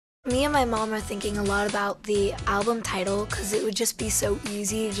Me and my mom are thinking a lot about the album title because it would just be so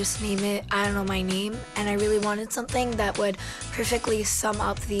easy to just name it, I don't know, my name. And I really wanted something that would perfectly sum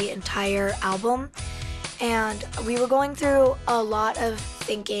up the entire album. And we were going through a lot of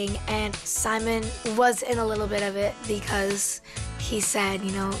thinking, and Simon was in a little bit of it because he said,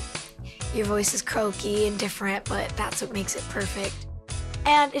 you know, your voice is croaky and different, but that's what makes it perfect.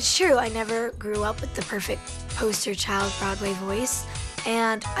 And it's true, I never grew up with the perfect poster child Broadway voice.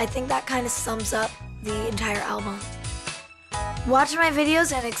 And I think that kind of sums up the entire album. Watch my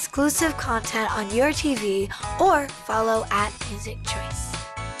videos and exclusive content on your TV or follow @MusicChoice.